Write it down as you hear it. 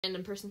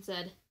Random person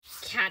said,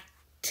 cat.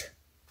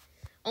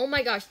 Oh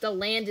my gosh, the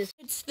land is...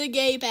 It's the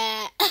gay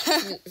bat.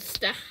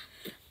 Stop.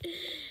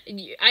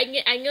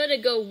 I'm gonna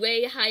go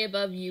way high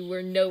above you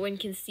where no one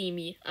can see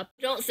me.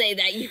 Don't say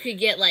that. You could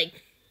get, like...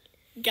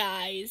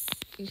 Guys.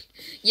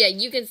 Yeah,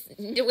 you can...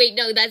 Wait,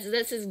 no,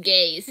 that's his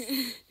gays.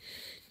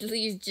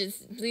 Please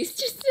just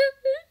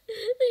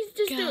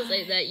don't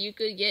say that. You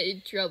could get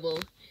in trouble.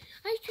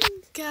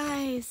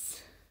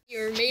 Guys.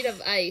 You're made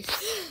of ice.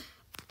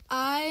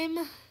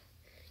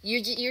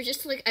 You're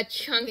just like a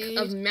chunk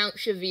of Mount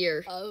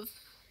Severe.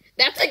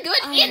 That's a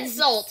good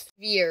insult,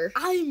 Severe.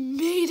 I'm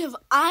made of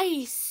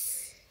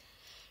ice.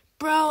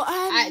 Bro,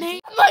 I'm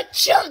a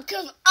chunk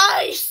of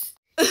ice.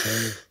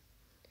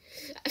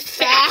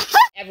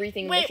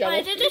 Everything. Wait,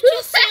 why did it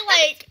just say,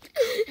 like,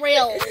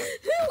 real?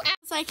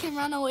 I can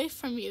run away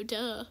from you,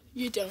 duh.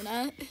 You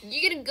donut.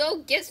 You gonna go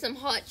get some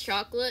hot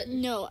chocolate?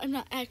 No, I'm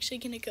not actually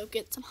gonna go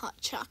get some hot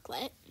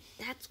chocolate.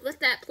 That's what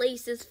that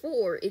place is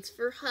for. It's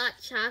for hot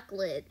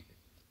chocolate.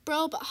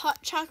 Bro, but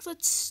hot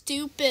chocolate's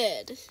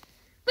stupid.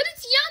 But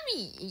it's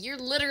yummy. You're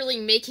literally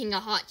making a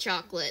hot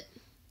chocolate.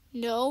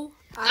 No.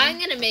 I'm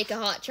gonna make a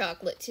hot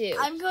chocolate, too.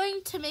 I'm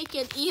going to make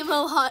an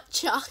emo hot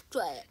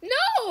chocolate.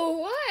 No,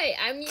 why?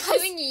 I'm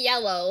doing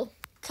yellow.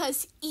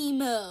 'Cause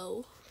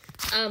emo.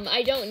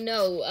 I don't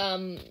know.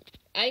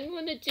 I'm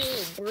gonna do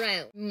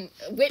brown.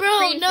 Whipped Bro,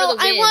 cream no, for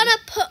the win. I want to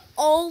put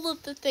all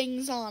of the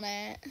things on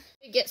it.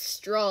 Get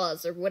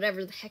straws or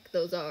whatever the heck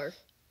those are.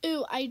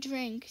 Ooh, I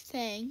drink,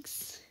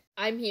 thanks.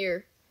 I'm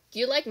here. Do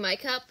you like my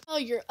cup? Oh,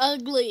 you're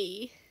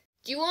ugly.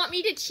 Do you want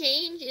me to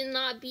change and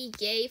not be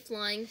gay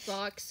flying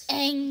fox?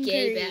 Angry.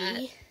 Gay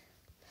bat.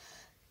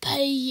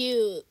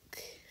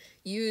 Puke.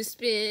 You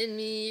spin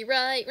me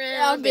right round,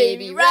 Round,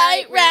 baby, baby,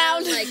 right right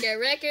round, round. like a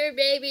record,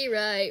 baby,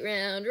 right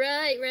round,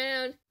 right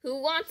round. Who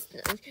wants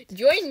to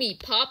join me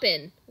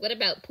poppin'? What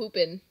about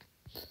poopin'?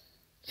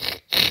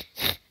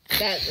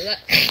 Stop.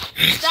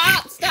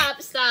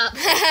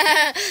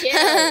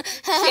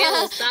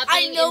 Channel, stop being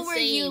I know insane. where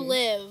you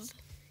live.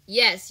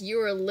 Yes, you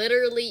are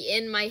literally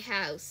in my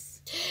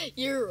house.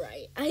 You're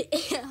right, I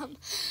am.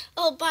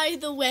 Oh, by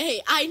the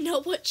way, I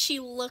know what she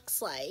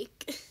looks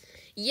like.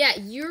 Yeah,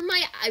 you're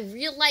my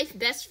real-life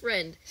best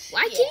friend.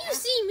 Why can you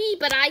see me,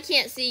 but I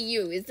can't see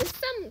you? Is this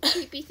some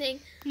creepy thing?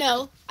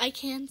 No, I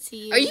can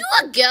see you. Are you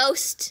a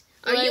ghost?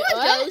 Are you a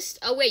what? ghost?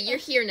 Oh, wait, you're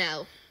here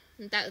now.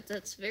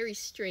 That's very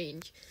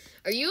strange.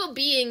 Are you a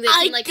being that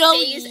can, like, go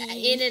phase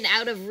in and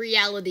out of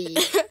reality?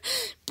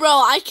 Bro,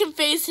 I can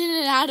phase in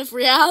and out of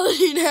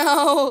reality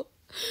now.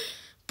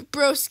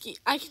 Broski,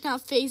 I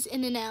cannot phase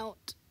in and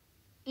out.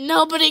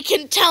 Nobody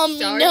can tell me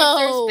Sorry no. if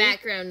there's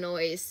background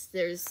noise.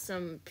 There's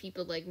some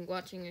people, like,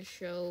 watching a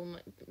show,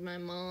 my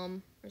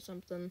mom or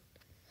something.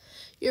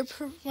 You're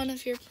one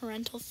of your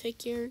parental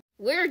figures.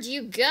 Where'd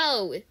you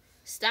go?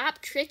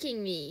 Stop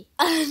tricking me.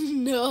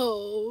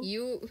 No.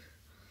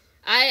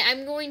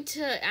 I'm going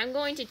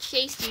to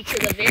chase you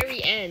to the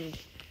very end.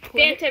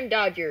 Phantom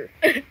Dodger.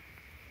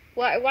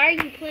 Why are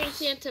you playing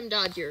Phantom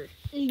Dodger?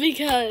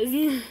 Because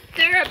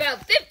there are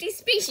about 50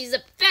 species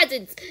of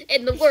pheasants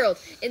in the world,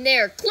 and they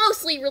are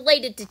closely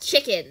related to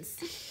chickens.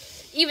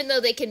 Even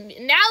though they can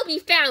now be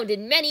found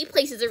in many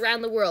places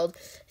around the world,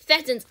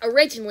 pheasants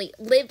originally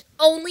lived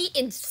only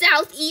in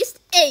Southeast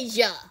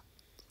Asia.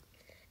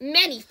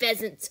 Many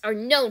pheasants are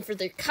known for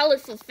their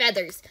colorful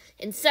feathers,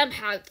 and some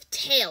have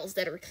tails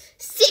that are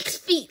 6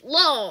 feet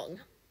long.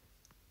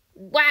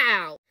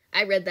 Wow.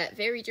 I read that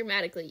very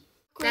dramatically.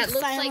 That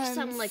looks like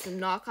some, like,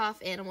 knockoff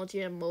Animal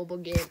Jam mobile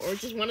game, or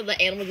just one of the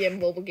Animal Jam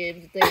mobile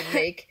games that they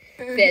make,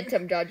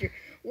 Phantom Dodger.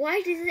 Why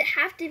does it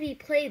have to be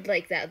played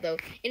like that, though?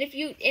 And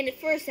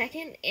for a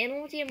second,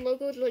 Animal Jam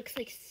logo looks,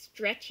 like,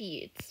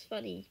 stretchy. It's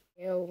funny.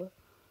 Ew.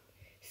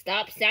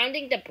 Stop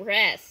sounding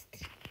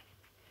depressed.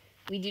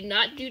 We do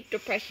not do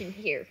depression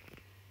here.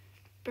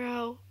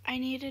 Bro, I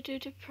need to do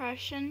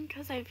depression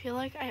because I feel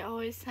like I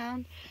always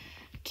sound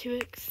too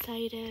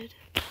excited.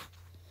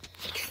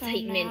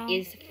 Excitement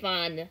is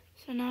fun.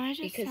 So now I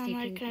just sound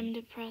like I'm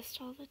depressed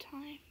all the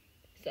time.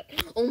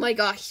 Oh my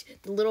gosh,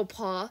 the little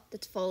paw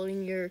that's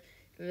following your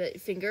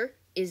finger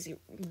is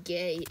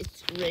gay.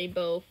 It's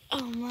rainbow.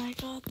 Oh my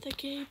god, the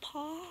gay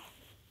paw.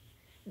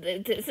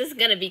 This is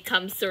gonna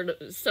become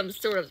some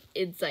sort of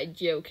inside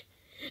joke.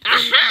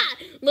 Aha!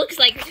 Looks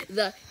like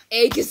the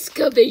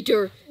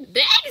excavator.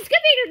 The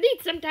excavator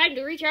needs some time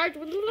to recharge.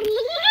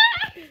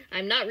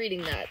 I'm not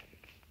reading that.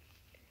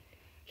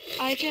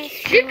 I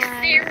just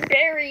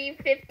Berry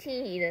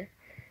 15.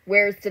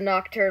 Where's the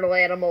nocturnal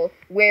animal?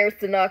 Where's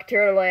the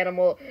nocturnal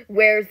animal?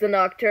 Where's the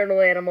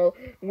nocturnal animal?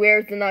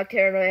 Where's the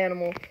nocturnal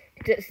animal?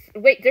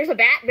 Wait, there's a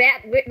bat.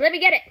 Wait, let me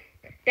get it.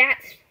 Fat.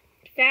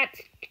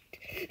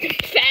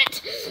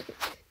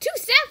 2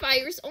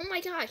 sapphires. Oh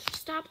my gosh!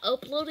 Stop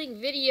uploading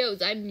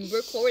videos. I'm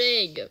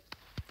recording.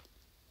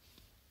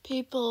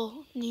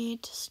 People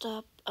need to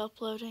stop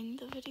uploading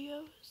the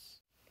videos.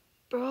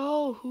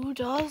 Bro, who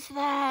does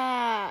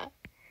that?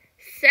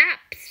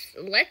 Saps,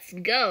 let's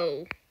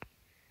go.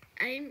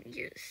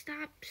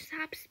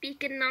 Stop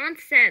speaking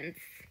nonsense.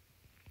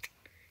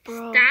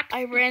 Bro, Stop.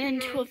 I ran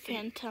into a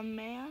phantom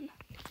man.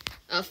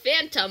 A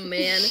phantom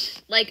man?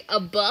 Like a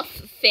buff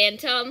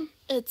phantom?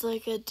 It's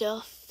like a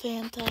duff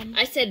phantom.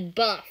 I said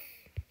buff.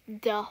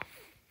 Duff.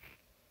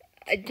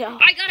 I got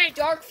a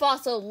dark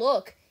fossil.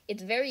 Look.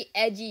 It's very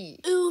edgy.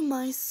 Ooh,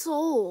 my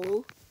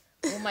soul.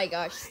 Oh my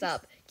gosh,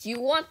 stop. Do you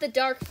want the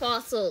dark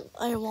fossil?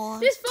 I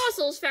want. This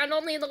fossil is found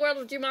only in the world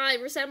of Jumai.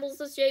 It resembles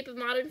the shape of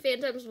modern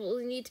phantoms, but will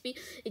need to be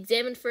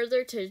examined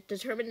further to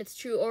determine its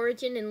true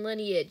origin and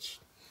lineage.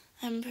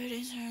 I'm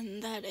pretty certain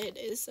that it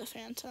is a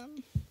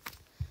phantom.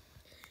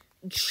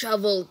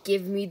 Shovel,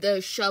 give me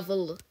the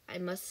shovel. I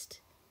must.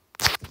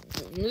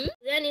 Does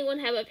anyone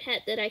have a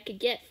pet that I could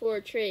get for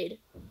a trade?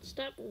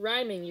 Stop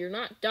rhyming. You're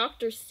not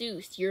Dr.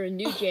 Seuss. You're a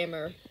new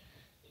jammer.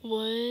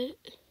 What?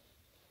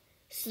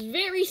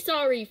 Very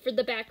sorry for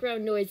the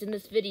background noise in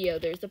this video.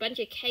 There's a bunch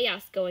of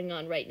chaos going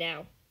on right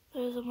now.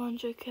 There's a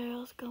bunch of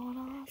chaos going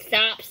on.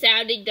 Stop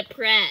sounding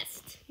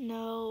depressed.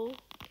 No,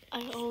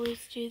 I always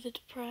do the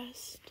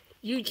depressed.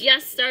 You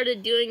just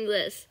started doing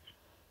this.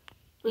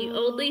 You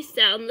only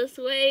sound this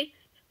way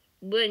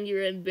when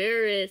you're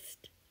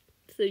embarrassed.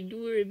 So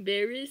you were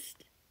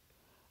embarrassed?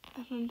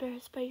 I'm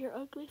embarrassed by your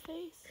ugly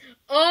face.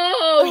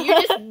 Oh, you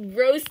just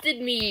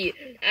roasted me.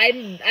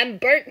 I'm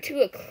burnt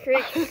to a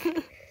crisp.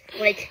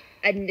 Like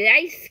a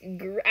nice,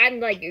 I'm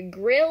like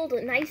grilled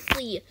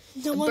nicely.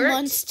 No one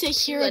wants to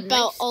hear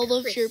about all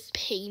of your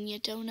pain, you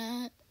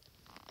donut.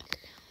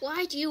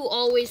 Why do you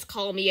always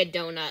call me a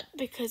donut?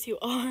 Because you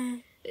are.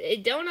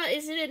 A donut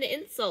isn't an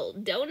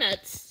insult.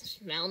 Donuts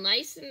smell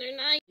nice and they're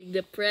nice.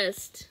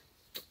 Depressed.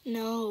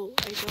 No,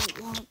 I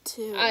don't want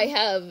to. I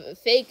have a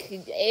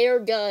fake air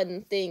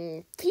gun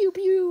thing. Pew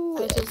pew.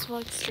 I just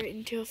walked straight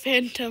into a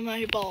phantom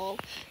eyeball.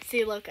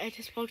 See, look, I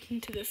just walked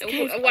into this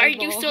guy's Why are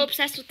eyeball. you so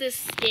obsessed with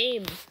this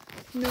game?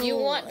 No, You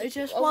want? I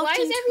just why walked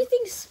is into... everything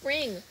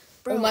spring?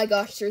 Bro. Oh my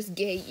gosh, there's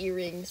gay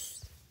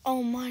earrings.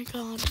 Oh my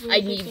god, I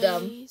need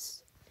them. Hey,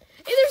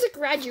 there's a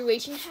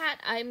graduation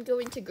hat. I'm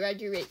going to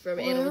graduate from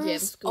Animal Jam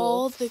School.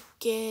 All the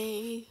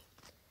gay?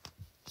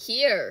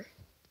 Here.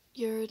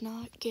 You're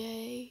not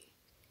gay.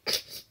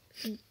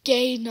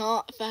 Gay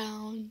not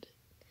found.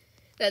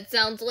 That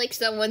sounds like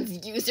someone's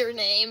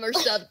username or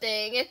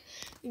something.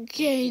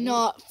 Gay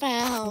not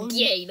found.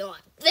 Gay not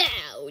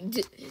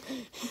found.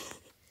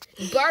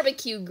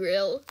 Barbecue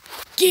grill.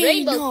 Gay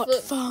Rainbow not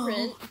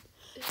footprint.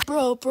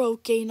 found. Bro,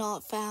 gay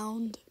not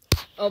found.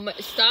 Oh my!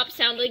 Stop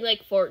sounding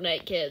like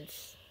Fortnite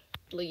kids,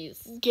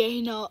 please.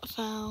 Gay not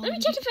found. Let me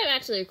check if I'm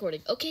actually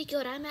recording. Okay,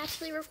 good. I'm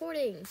actually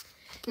recording.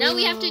 Now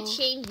we have to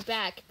change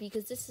back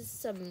because this is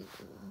some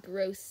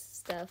gross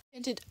stuff.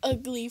 Enchanted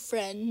ugly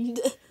friend.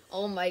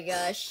 Oh my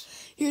gosh.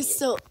 You're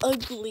so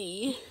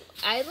ugly.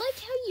 I like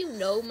how you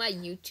know my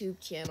YouTube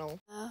channel.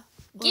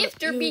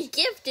 Gift or you- be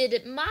gifted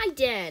at my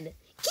den.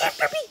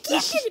 Gift or be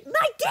gifted at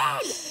my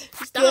den.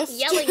 Stop Gift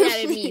yelling or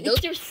at me. be-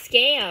 Those are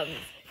scams.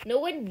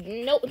 No.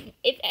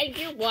 If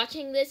you're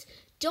watching this,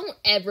 don't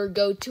ever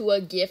go to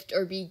a gift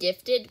or be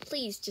gifted.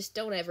 Please, just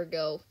don't ever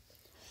go.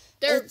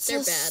 They're It's a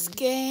bad.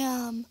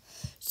 scam.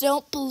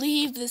 Don't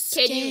believe the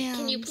scams.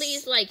 Can you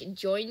please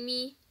join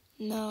me?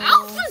 No.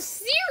 Alpha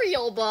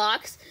cereal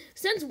box.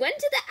 Since when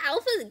did the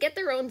alphas get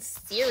their own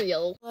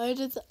cereal? Why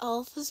did the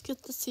alphas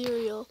get the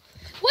cereal?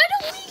 Why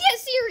don't we get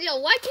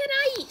cereal? Why can't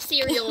I eat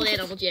cereal in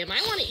Animal Jam?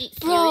 I want to eat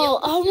Bro, cereal.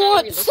 I It's not a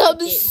want realistic some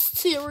game.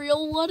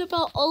 cereal. What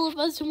about all of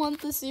us who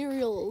want the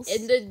cereals?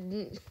 And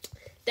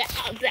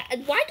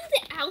why do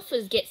the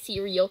alphas get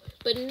cereal,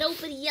 but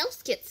nobody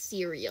else gets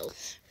cereal?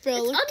 Bro,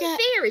 It's look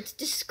unfair. It's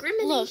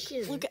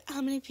discrimination. Look at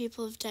how many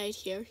people have died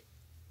here.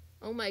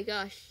 Oh my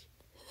gosh,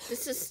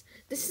 this is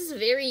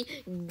very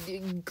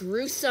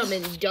gruesome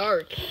and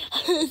dark.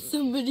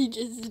 Somebody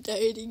just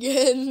died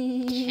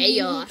again.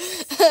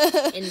 Chaos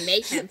and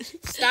mayhem.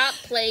 Stop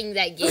playing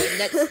that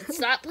game.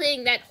 Stop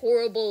playing that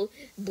horrible,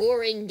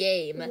 boring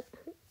game.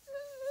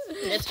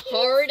 It's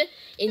hard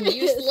and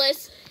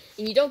useless,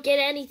 and you don't get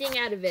anything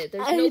out of it.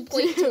 There's no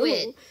point to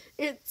it.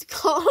 It's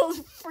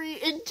called free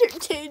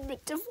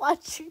entertainment to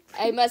watch.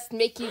 I must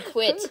make you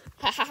quit.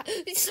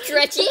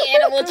 Stretchy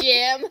Animal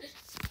Jam.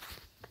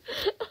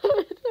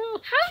 Oh,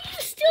 no. How are you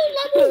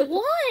still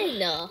level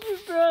 1?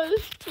 Bro,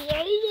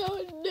 I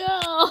don't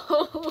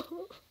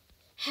know.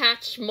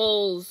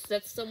 Hatchimals.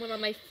 That's someone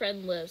on my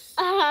friend list.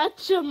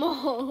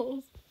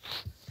 Hatchimals.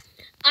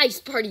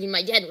 Ice party in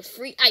my den with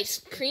free ice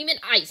cream and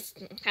ice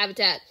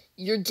habitat.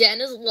 Your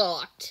den is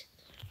locked.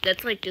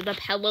 That's like the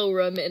pillow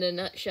room in a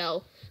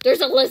nutshell.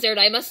 There's a lizard.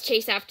 I must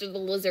chase after the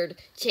lizard.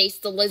 Chase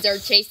the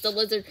lizard. Chase the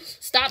lizard.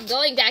 Stop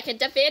going back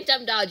into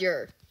Phantom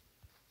Dodger.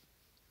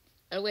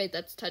 Oh wait,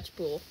 that's Touch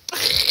Pool.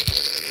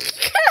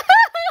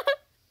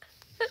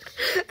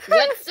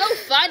 What's so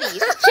funny?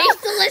 Chase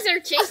the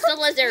lizard. Chase the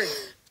lizard.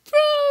 Bro,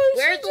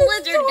 Where'd the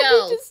lizard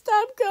go? She just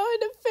stop going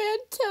to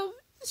Phantom.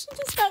 She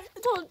just told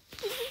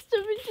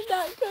me to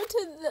not go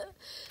to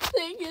the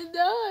thing, and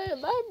now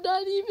I'm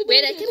not even.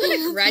 Wait, I can put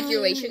a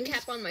graduation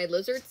cap on my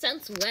lizard?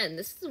 Since when?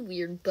 This is a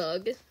weird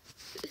bug.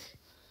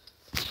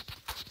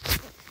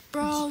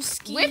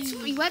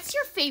 Broski. What's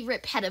your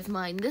favorite pet of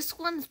mine? This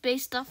one's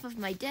based off of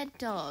my dead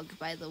dog,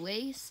 by the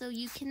way, so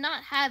you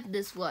cannot have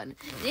this one.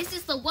 This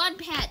is the one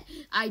pet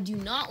I do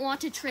not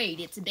want to trade.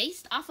 It's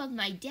based off of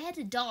my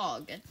dead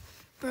dog.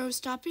 Bro,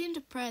 stop being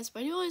depressed.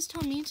 Why do you always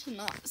tell me to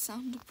not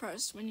sound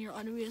depressed when you're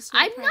obviously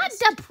I'm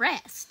depressed? not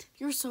depressed.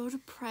 You're so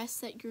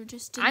depressed that you're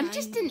just denying I'm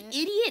just an it.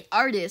 idiot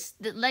artist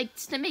that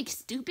likes to make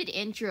stupid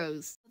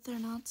intros. They're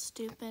not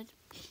stupid.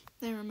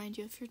 They remind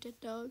you of your dead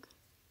dog.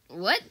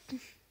 What?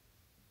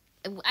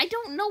 I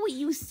don't know what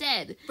you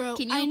said. Bro,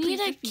 Can you I need please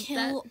to repeat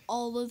kill that?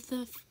 all of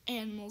the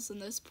animals in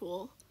this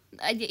pool.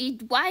 What's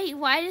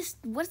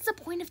the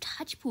point of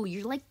touch pool?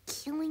 You're like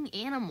killing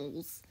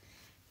animals.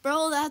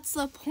 Bro, that's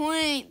the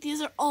point. These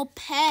are all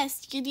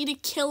pests. You need to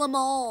kill them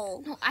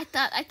all. No, I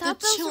thought The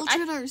those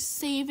children are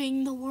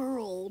saving the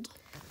world.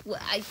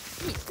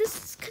 this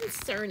is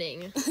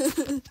concerning.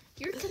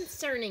 You're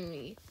concerning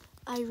me.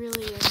 I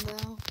really am,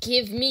 though.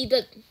 Give me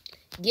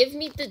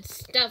the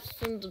stuff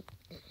from the.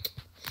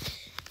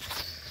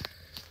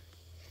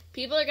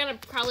 People are gonna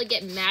probably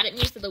get mad at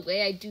me for the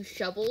way I do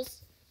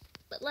shovels,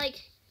 but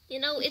like,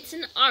 it's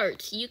an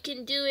art. You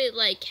can do it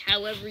like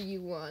however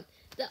you want.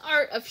 The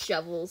art of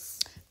shovels.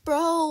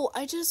 Bro,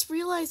 I just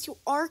realized you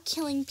are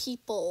killing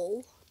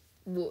people.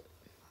 Wait,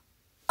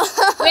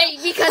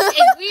 because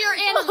if we are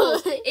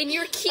animals and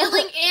you're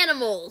killing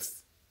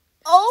animals,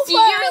 Oh so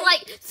my! you're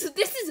like, so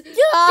this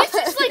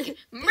is like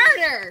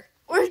murder.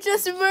 We're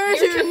just You're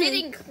murdering.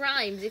 committing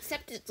crimes,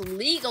 except it's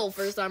legal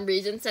for some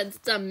reason since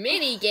it's a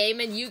mini game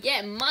and you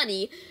get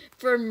money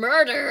for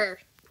murder.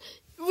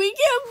 We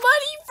get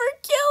money for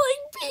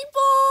killing people.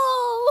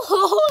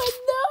 Oh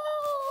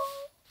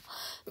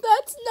no!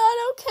 That's not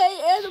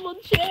okay, Animal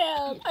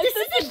Jam. This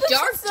is a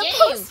dark game.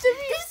 Supposed to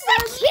be This is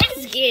a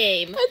kid's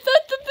game. I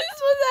thought that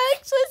this was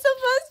actually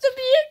supposed to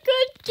be a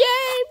good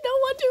game. No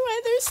wonder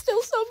why there's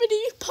still so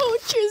many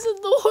poachers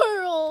in the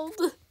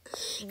world.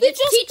 It's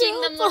just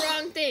teaching them the drop-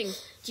 wrong thing.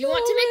 Do you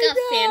want Oh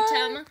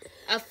to make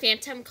a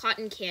phantom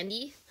cotton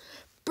candy?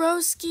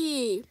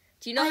 Broski.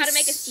 Do you know how to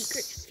make a s-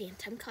 secret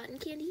phantom cotton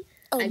candy?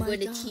 Oh I'm my going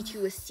to God. teach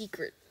you a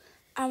secret.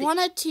 I want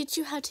to teach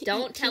you how to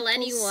Don't eat tell people's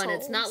anyone.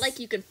 It's not souls. like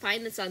you can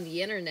find this on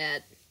the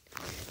internet.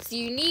 So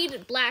you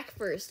need black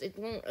first. It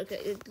won't.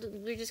 Okay,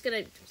 we're just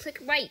gonna click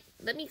white.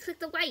 Let me click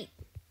the white.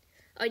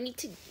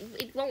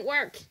 It won't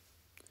work.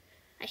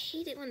 I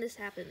hate it when this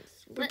happens.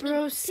 Let me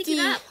pick it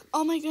Broski. up.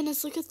 Oh my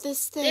goodness, look at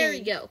this thing. There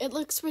we go. It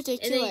looks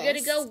ridiculous. And then you're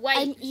gonna go white.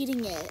 I'm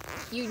eating it.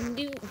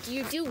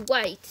 You do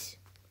white,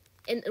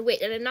 and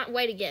wait, and not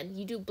white again.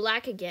 You do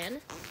black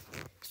again.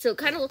 So it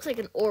kind of looks like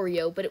an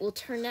Oreo, but it will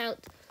turn out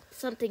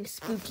something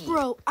spooky.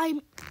 Bro,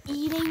 I'm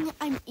eating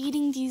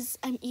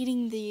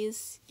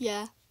these.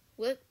 Yeah.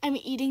 What? I'm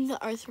eating the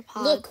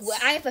arthropods. Look,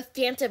 I have a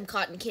phantom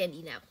cotton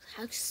candy now.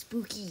 How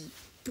spooky.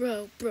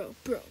 Bro.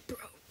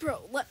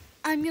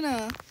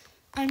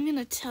 I'm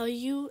gonna tell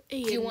you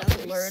a. Do you want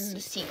to learn the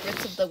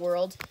secrets of the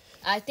world?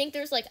 I think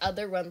there's like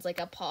other ones, like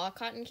a paw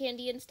cotton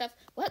candy and stuff.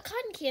 What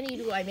cotton candy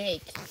do I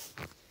make?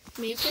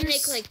 You can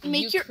make like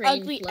make your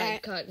Ukraine ugly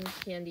flag cotton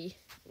candy.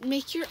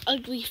 Make your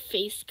ugly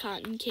face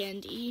cotton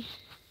candy.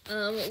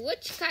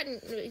 Which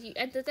cotton?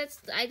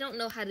 I don't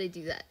know how to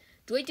do that.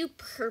 Do I do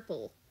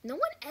purple? No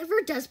one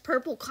ever does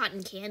purple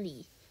cotton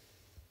candy.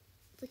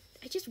 Like,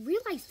 I just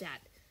realized that.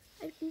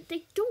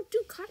 They don't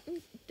do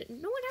cotton.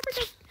 No one ever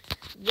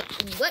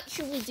does. What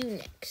should we do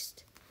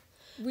next?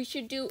 We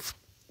should do.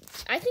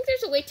 I think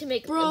there's a way to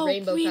make a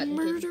rainbow we cotton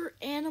candy. murder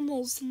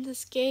animals in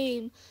this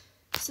game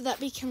so that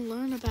we can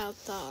learn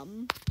about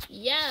them.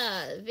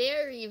 Yeah,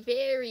 very,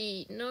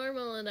 very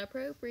normal and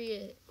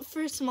appropriate.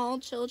 For small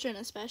children,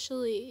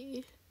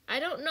 especially. I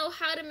don't know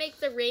how to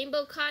make the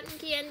rainbow cotton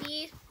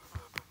candy.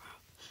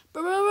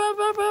 Bro.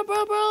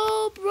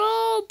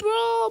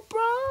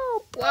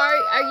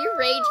 Are you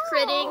rage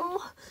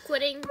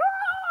quitting?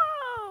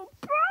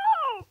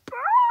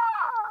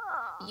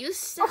 You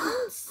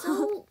sound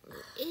so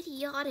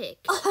idiotic.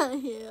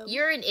 I am.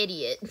 You're an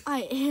idiot.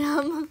 I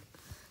am.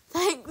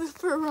 Thanks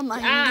for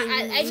reminding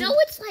me. I know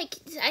it's like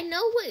I know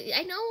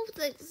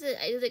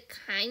the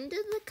kind of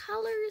the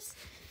colors.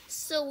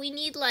 So we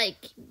need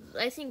like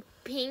I think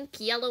pink,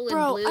 yellow, and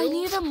Bro, blue. I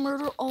need to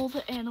murder all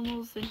the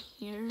animals in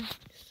here.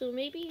 So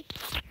maybe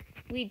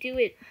we do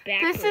it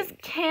backwards. This is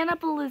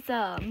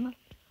cannibalism.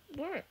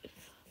 What?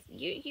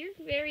 You're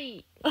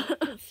very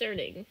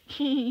concerning.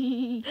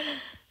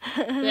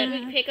 Let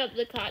me pick up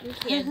the cotton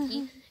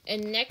candy,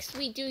 and next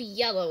we do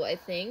yellow. I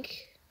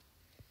think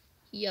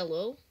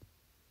yellow.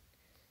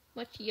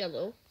 Much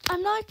yellow.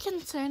 I'm not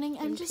concerning.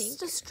 I'm And just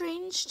pink. a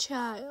strange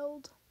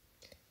child.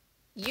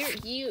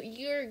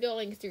 You're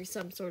going through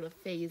some sort of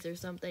phase or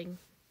something.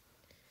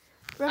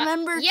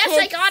 Remember, Yes, kids?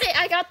 I got it.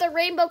 I got the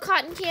rainbow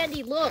cotton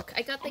candy. Look,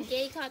 I got the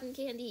gay cotton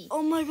candy.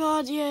 Oh my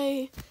god,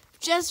 yay.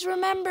 Just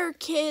remember,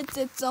 kids,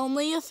 it's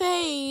only a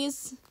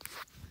phase.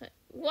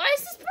 Why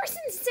is this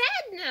person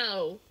sad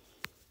now?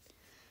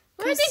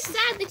 Why are they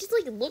sad? They just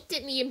like looked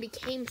at me and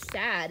became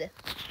sad.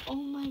 Oh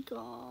my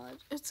god.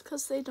 It's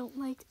because they don't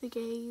like the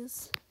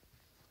gays.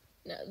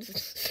 No.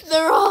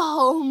 They're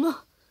all home.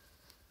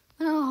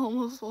 I'm a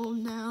homophobe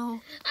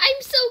now.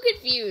 I'm so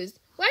confused.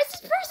 Why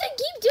does this person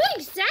keep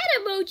doing sad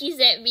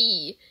emojis at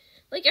me?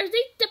 Like, are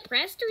they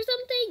depressed or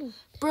something?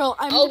 Bro,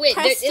 I'm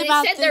depressed they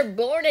said they're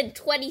born in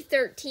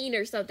 2013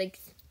 or something.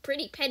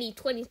 Pretty Penny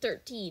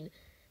 2013.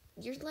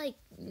 You're like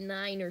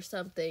 9 or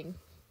something.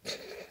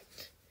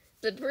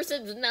 The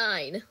person's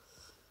 9.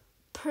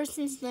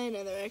 Person's 9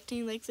 and they're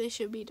acting like they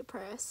should be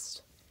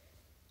depressed.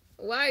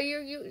 Why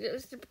are you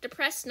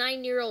depressed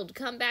 9-year-old?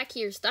 Come back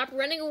here. Stop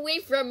running away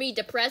from me,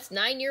 depressed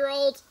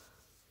 9-year-old.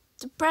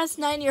 Depressed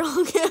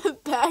 9-year-old,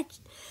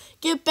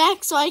 get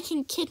back so I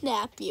can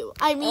kidnap you.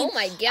 I mean, oh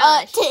my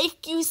gosh.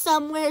 Take you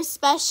somewhere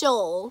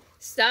special.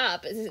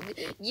 Stop.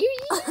 You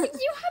have a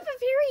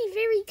very,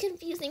 very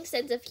confusing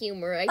sense of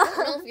humor. I don't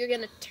know if you're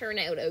gonna turn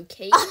out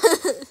okay.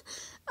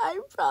 I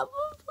probably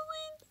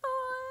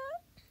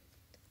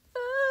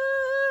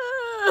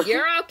not.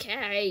 You're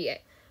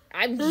okay.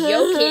 I'm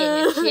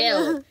joking.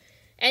 Chill.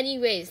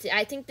 Anyways,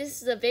 I think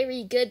this is a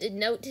very good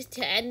note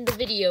to end the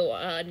video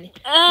on.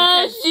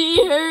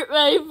 She hurt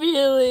my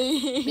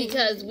feelings.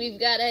 Because we've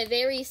got a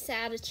very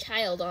sad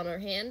child on our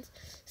hands.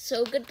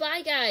 So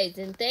goodbye, guys,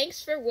 and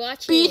thanks for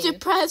watching. Be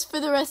depressed for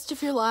the rest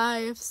of your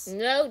lives.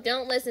 No,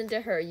 don't listen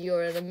to her.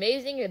 You're an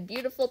amazing and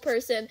beautiful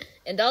person,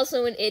 and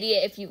also an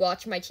idiot if you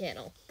watch my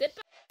channel. Goodbye.